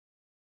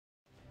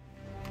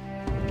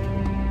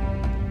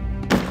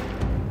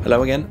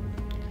Hello again.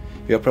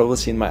 You have probably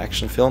seen my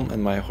action film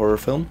and my horror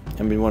film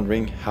and been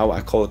wondering how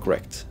I color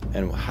correct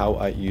and how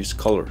I use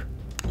color.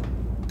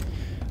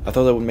 I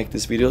thought I would make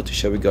this video to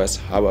show you guys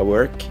how I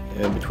work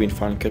between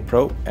Final Cut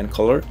Pro and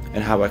color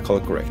and how I color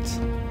correct.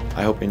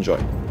 I hope you enjoy.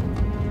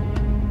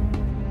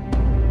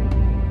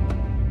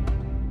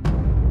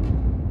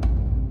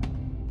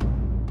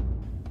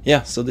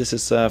 Yeah, so this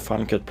is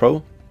Final Cut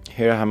Pro.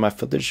 Here I have my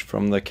footage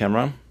from the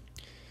camera.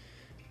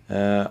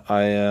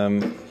 I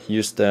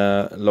used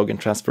the login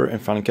transfer in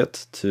Final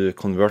Cut to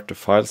convert the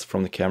files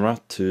from the camera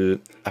to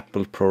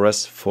Apple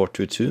ProRes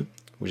 422,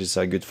 which is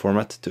a good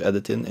format to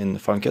edit in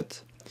Final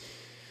Cut.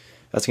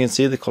 As you can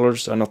see, the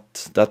colors are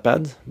not that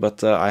bad,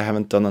 but I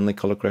haven't done any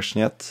color correction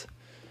yet,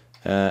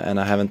 and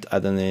I haven't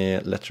added any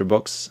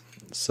letterbox,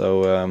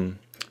 so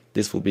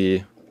this will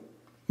be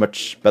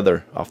much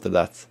better after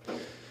that.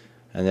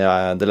 And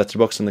yeah, the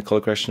letterbox and the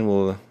color correction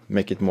will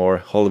make it more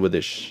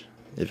Hollywoodish,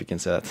 if you can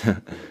say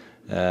that.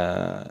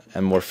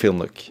 And more film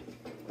look.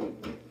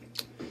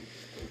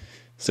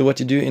 So what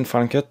you do in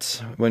Final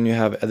Cut when you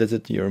have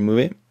edited your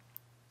movie,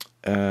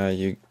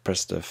 you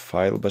press the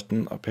file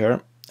button up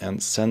here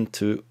and send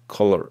to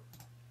color.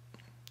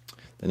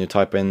 Then you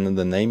type in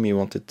the name you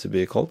want it to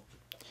be called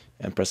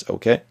and press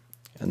OK,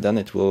 and then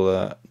it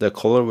will the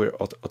color will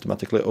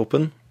automatically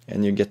open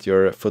and you get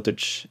your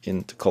footage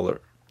into color.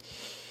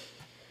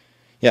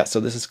 Yeah, so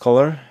this is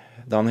color.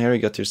 Down here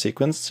you got your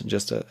sequence,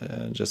 just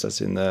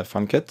as in the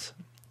Final Cut.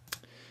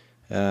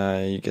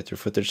 You get your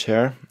footage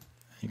here.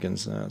 You can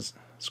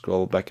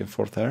scroll back and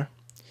forth here.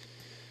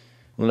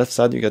 On the left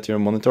side you get your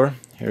monitor.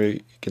 Here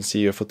you can see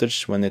your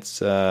footage when it's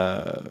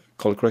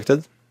color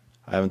corrected.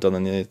 I haven't done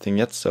anything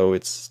yet, so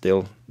it's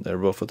still the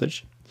raw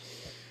footage.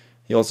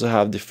 You also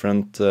have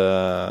different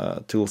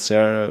tools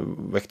here,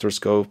 vector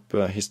scope,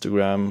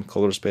 histogram,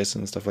 color space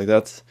and stuff like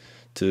that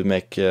to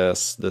make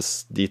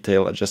this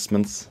detail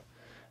adjustments.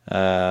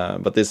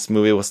 But this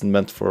movie wasn't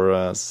meant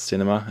for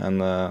cinema,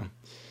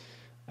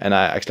 and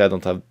I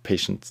don't have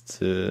patience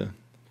to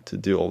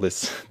do all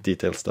this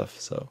detail stuff,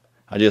 so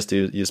I just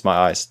use my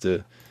eyes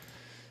to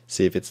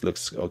see if it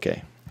looks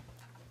okay.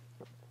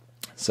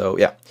 So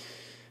yeah,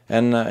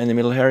 and in the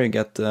middle here you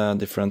get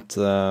different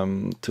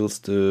tools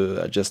to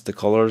adjust the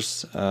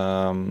colors,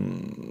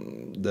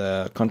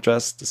 the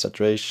contrast, the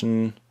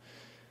saturation,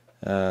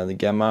 the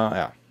gamma,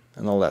 yeah,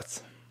 and all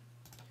that.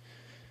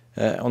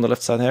 On the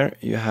left side here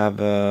you have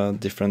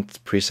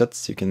different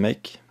presets you can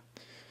make.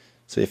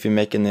 So if you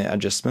make any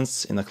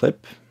adjustments in a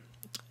clip,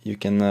 you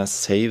can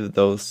save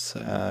those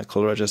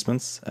color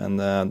adjustments,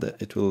 and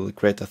it will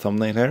create a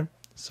thumbnail here.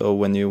 So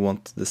when you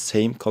want the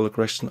same color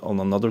correction on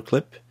another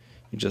clip,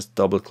 you just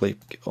double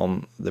click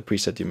on the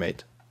preset you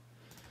made.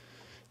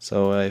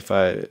 So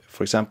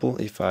for example,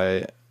 if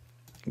I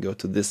go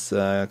to this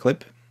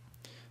clip,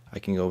 I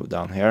can go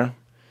down here.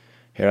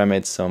 Here I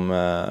made some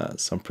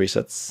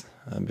presets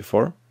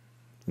before,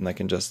 and I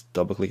can just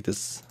double click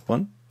this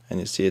one,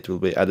 and you see it will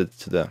be added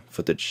to the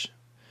footage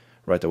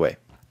right away.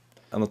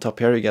 On the top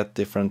here you get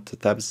different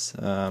tabs.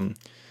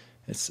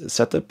 It's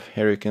setup.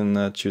 Here you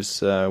can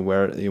choose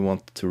where you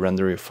want to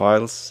render your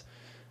files,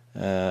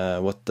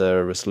 what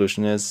the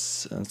resolution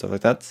is and stuff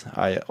like that.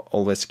 I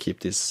always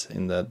keep this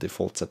in the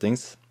default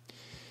settings.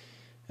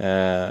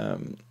 Here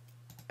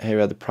you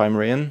have the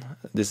primary in.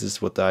 This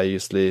is what I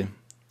usually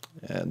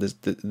this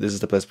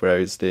is the place where I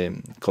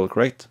usually color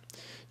correct.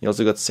 You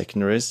also got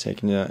secondaries. Here you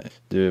can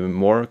do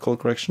more color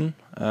correction,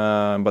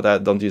 but I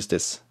don't use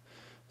this.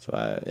 So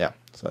I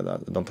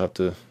don't have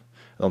to.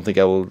 I don't think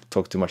I will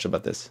talk too much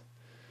about this.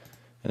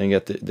 And you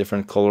get the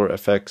different color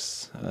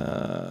effects,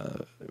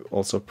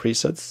 also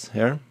presets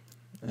here,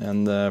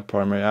 and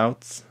primary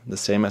out, the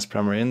same as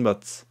primary in,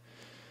 but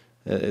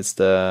it's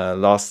the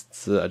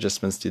last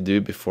adjustments you do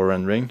before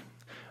rendering.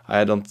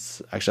 I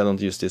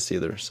don't use this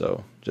either,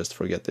 so just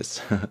forget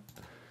this.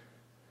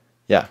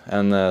 Yeah,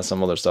 and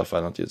some other stuff I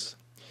don't use.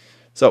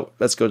 So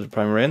let's go to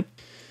primary in.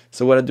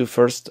 So what I do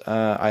first,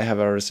 I have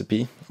a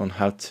recipe on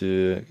how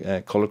to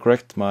color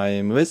correct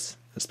my movies,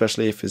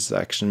 especially if it's an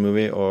action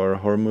movie or a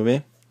horror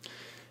movie.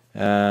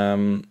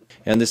 And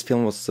this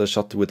film was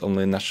shot with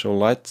only natural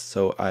light,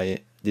 so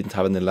I didn't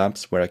have any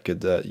lamps where I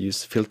could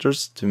use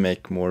filters to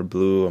make more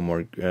blue or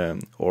more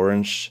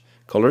orange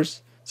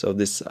colors. So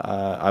this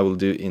I will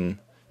do in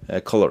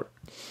color.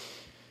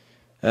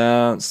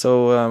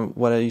 So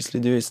what I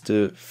usually do is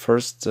to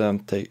first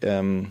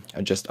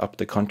adjust up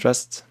the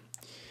contrast.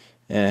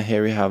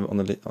 Here you have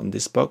on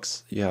this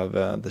box you have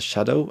the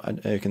shadow.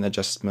 You can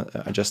adjust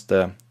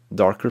the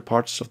darker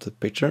parts of the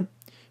picture.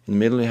 In the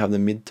middle you have the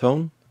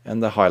mid-tone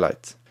and the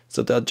highlight.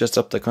 So to adjust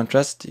up the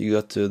contrast, you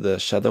go to the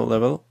shadow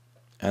level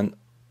and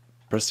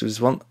press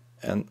this one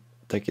and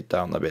take it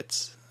down a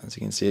bit. As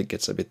you can see, it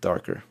gets a bit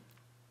darker.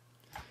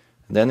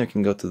 And then you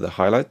can go to the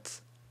highlight,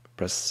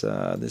 press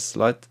this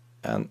light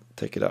and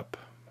take it up.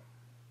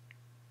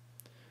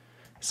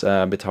 It's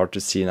a bit hard to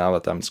see now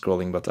that I'm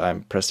scrolling, but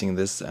I'm pressing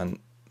this and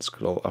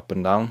scroll up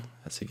and down.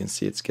 As you can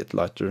see, it's get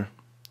lighter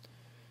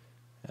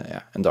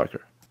and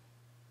darker.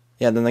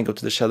 Yeah, then I go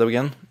to the shadow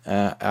again,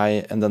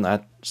 and then I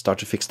start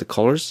to fix the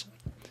colors.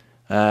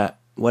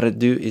 What I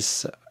do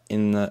is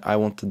I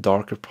want the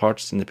darker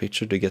parts in the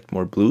picture to get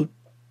more blue.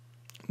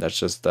 That's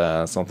just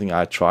something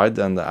I tried,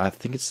 and I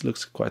think it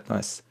looks quite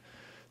nice.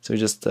 So you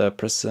just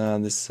press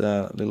this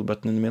little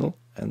button in the middle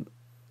and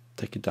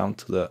take it down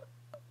to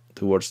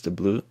towards the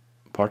blue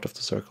part of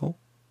the circle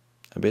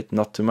a bit,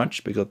 not too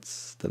much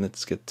because then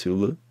it gets too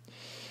blue.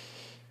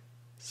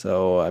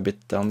 So a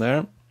bit down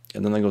there,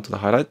 and then I go to the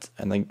highlight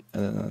and I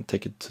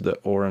take it to the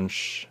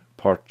orange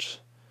part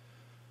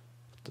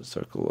of the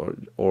circle, or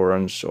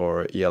orange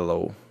or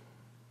yellow.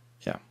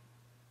 Yeah,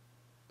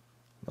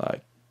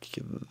 like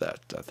that.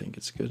 I think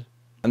it's good.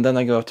 And then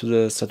I go up to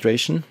the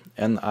saturation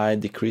and I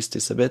decrease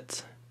this a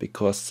bit,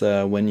 because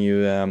when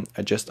you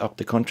adjust up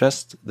the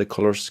contrast, the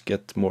colors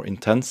get more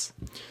intense.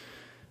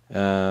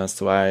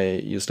 So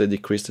I usually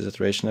decrease the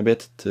saturation a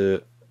bit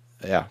to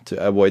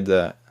avoid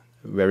the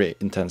very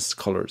intense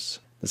colors.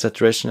 The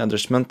saturation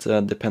adjustment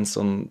depends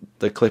on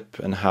the clip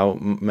and how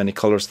many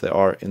colors there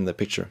are in the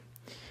picture.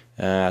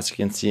 As you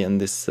can see in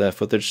this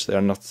footage, there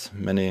are not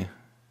many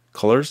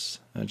colors,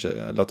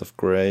 a lot of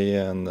gray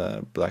and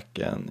black,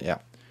 and yeah.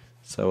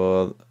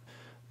 So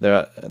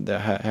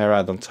here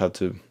I don't have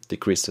to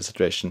decrease the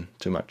saturation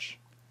too much.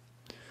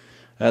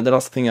 The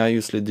last thing I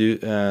usually do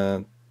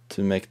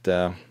to make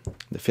the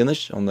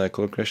finish on the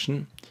color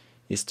correction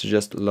is to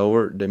just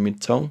lower the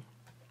mid-tone.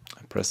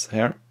 I press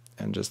here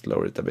and just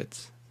lower it a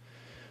bit,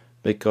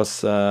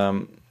 because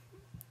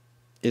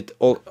it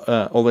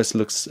always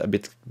looks a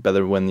bit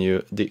better when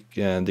you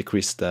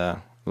decrease the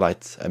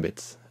light a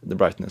bit, the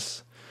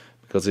brightness,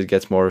 because it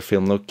gets more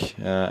film look,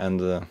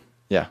 and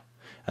yeah.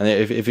 And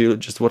if you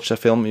just watch a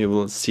film, you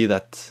will see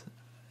that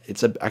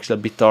it's actually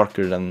a bit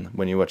darker than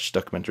when you watch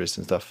documentaries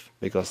and stuff,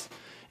 because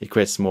it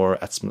creates more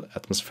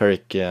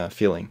atmospheric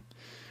feeling.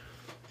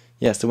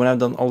 Yeah, so when I've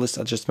done all these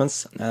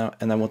adjustments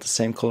and I want the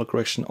same color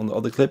correction on the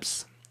other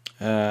clips,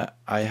 I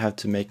have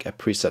to make a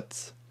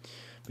preset,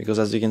 because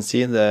as you can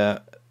see,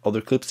 the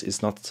other clips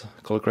is not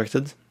color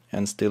corrected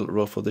and still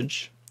raw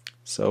footage.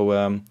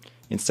 So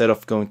instead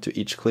of going to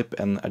each clip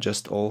and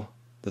adjust all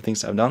the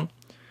things I've done,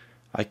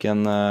 I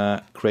can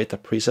create a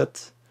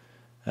preset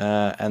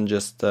and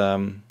just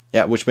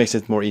which makes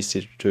it more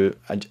easy to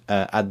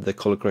add the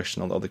color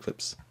correction on the other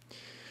clips.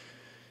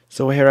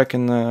 So here I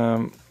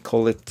can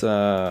call it,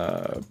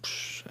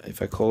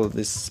 if I call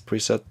this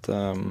preset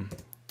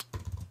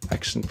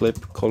action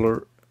clip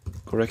color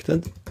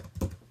corrected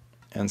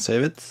and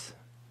save it,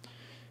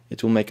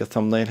 it will make a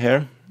thumbnail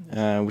here,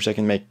 which I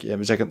can make,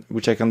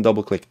 which I can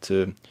double click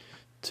to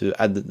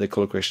add the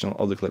color correction on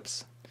other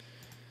clips.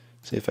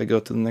 So if I go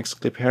to the next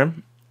clip here,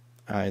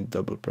 I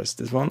double press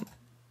this one,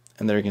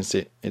 and there you can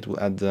see it will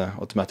add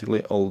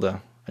automatically all the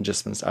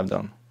adjustments I've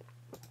done.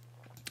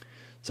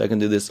 So I can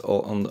do this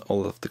all on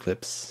all of the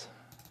clips,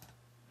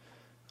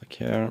 like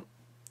here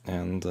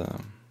and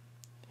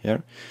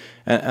here.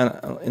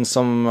 And in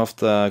some of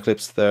the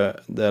clips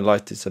the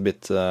light is a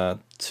bit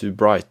too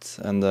bright,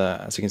 and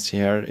as you can see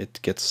here, it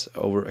gets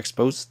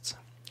overexposed.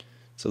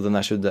 So then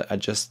I should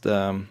adjust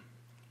the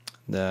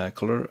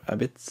color a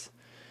bit.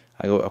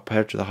 I go up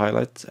here to the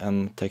highlight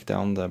and take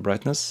down the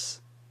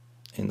brightness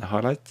in the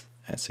highlight.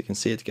 As you can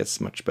see, it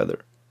gets much better.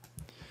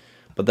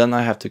 But then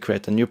I have to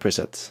create a new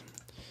preset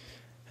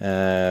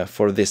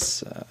for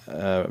this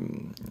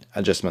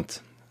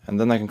adjustment, and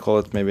then I can call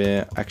it maybe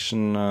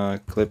action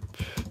clip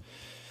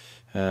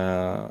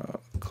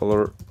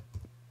color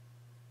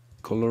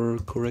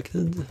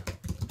corrected,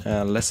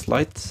 less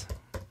light.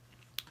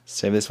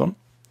 Save this one.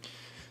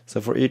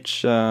 So for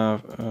each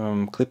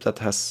clip that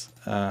has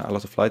a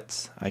lot of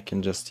light, I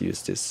can just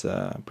use this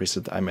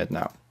preset I made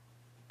now.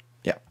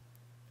 Yeah.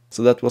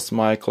 So that was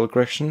my color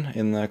correction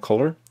in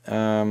color.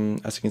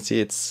 As you can see,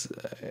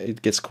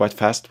 it gets quite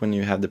fast when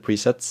you have the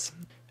presets.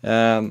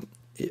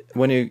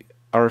 When you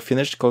are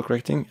finished color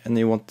correcting and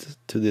you want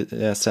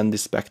to send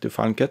this back to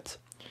Final Cut,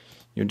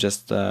 you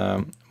just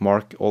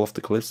mark all of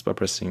the clips by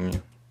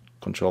pressing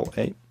Ctrl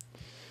A,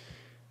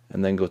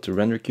 and then go to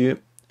render queue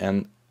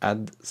and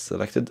add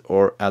selected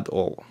or add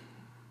all.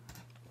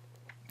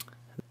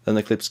 Then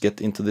the clips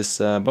get into this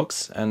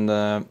box,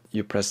 and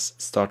you press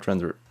start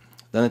render.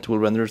 Then it will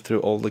render through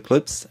all the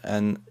clips,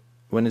 and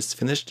when it's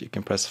finished you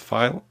can press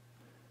file,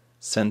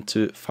 send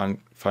to Final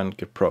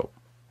Cut Pro.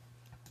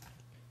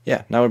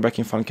 Yeah, now we're back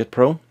in Final Cut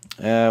Pro.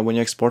 When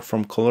you export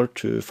from color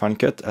to Final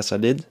Cut, as I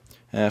did,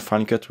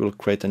 Final Cut will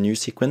create a new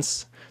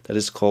sequence that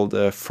is called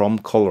from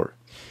color.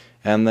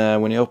 And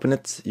when you open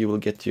it, you will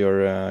get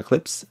your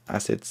clips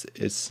as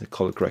it's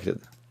color corrected,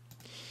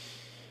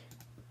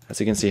 as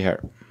you can see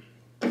here.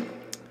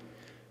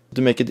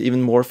 To make it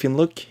even more film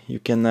look, you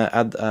can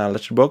add a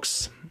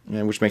letterbox,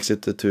 which makes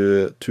it to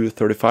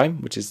 235,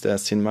 which is the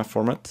cinema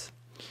format.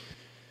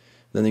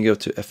 Then you go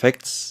to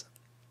effects,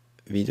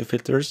 video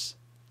filters,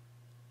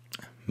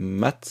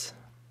 matte,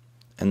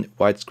 and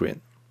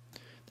widescreen.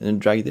 Then you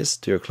drag this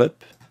to your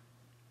clip.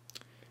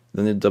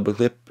 Then you double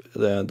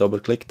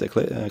click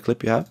the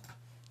clip you have,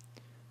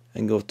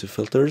 and go to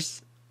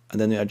filters,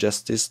 and then you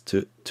adjust this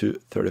to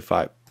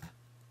 235.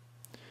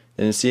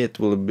 Then you see it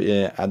will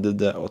be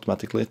added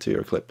automatically to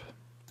your clip.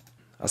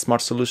 A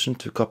smart solution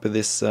to copy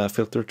this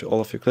filter to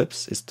all of your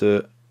clips is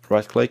to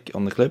right-click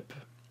on the clip,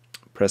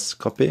 press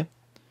copy,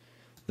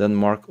 then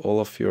mark all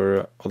of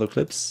your other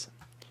clips,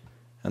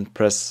 and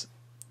press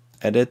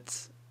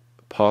edit,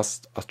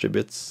 past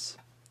attributes,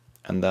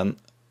 and then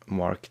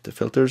mark the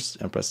filters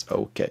and press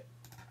OK.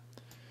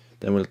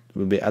 Then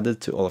will be added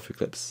to all of your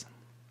clips.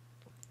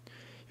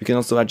 You can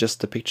also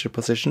adjust the picture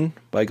position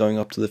by going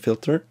up to the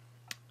filter.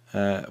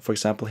 For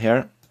example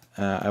here,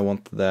 I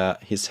want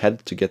his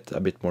head to get a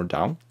bit more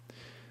down.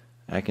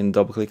 I can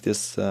double click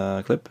this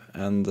clip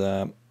and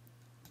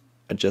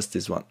adjust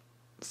this one.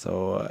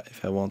 So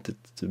if I want it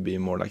to be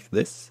more like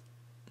this,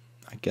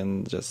 I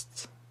can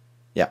just,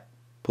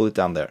 pull it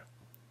down there.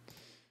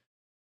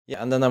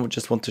 Yeah, and then I would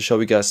just want to show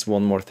you guys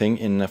one more thing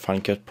in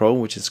Final Cut Pro,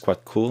 which is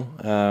quite cool.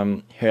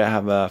 Here I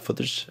have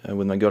footage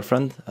with my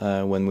girlfriend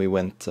when we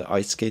went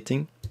ice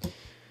skating.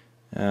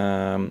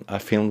 I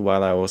filmed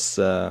while I was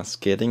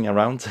skating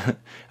around.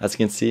 As you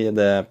can see,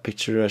 the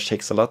picture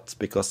shakes a lot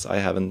because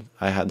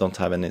I don't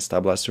have any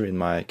stabilizer in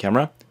my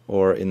camera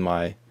or in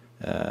my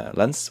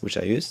lens, which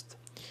I used.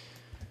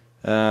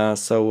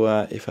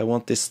 So if I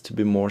want this to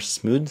be more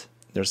smooth,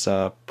 there's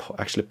a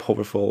actually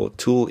powerful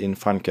tool in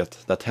Final Cut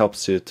that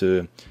helps you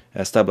to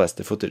stabilize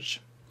the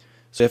footage.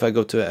 So if I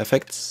go to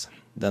Effects,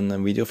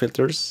 then Video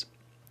Filters,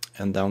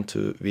 and down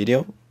to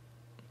Video,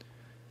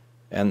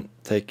 and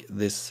take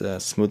this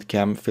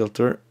Smoothcam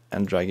filter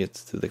and drag it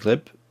to the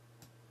clip.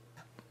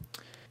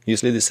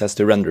 Usually this has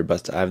to render,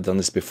 but I've done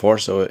this before,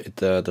 so it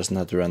doesn't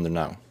have to render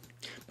now.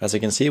 As you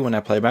can see, when I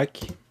play back,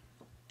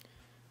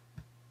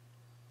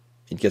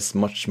 it gets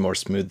much more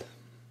smooth.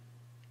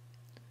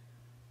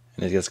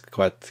 And it gets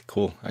quite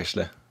cool,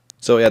 actually.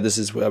 So yeah, this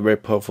is a very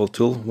powerful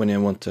tool when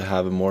you want to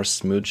have more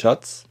smooth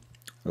shots,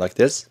 like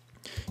this.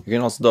 You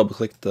can also double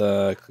click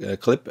the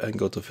clip and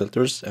go to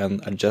filters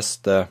and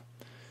adjust the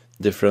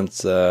different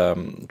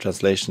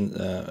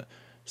translation,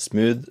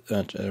 smooth,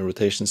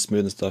 rotation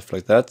smooth and stuff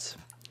like that.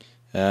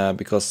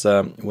 Because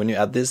when you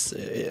add this,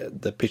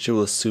 the picture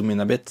will zoom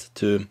in a bit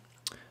to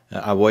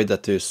avoid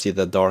that you see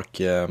the dark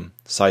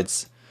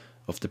sides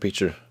of the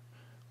picture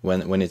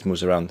when it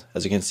moves around.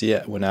 As you can see,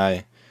 when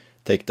I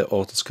take the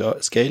auto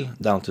scale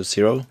down to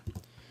 0,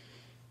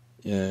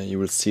 you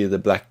will see the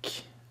black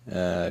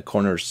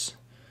corners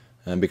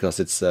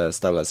because it's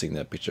stabilizing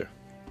the picture.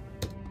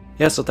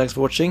 Yeah, so thanks for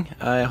watching.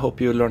 I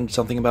hope you learned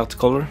something about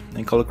color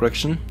and color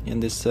correction in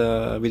this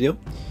video.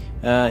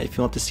 If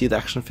you want to see the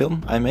action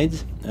film I made,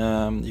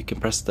 you can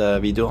press the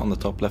video on the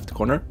top left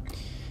corner.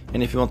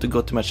 And if you want to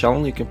go to my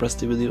channel, you can press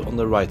the video on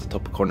the right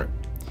top corner.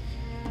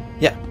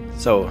 Yeah,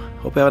 so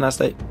hope you have a nice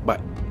day.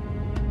 Bye.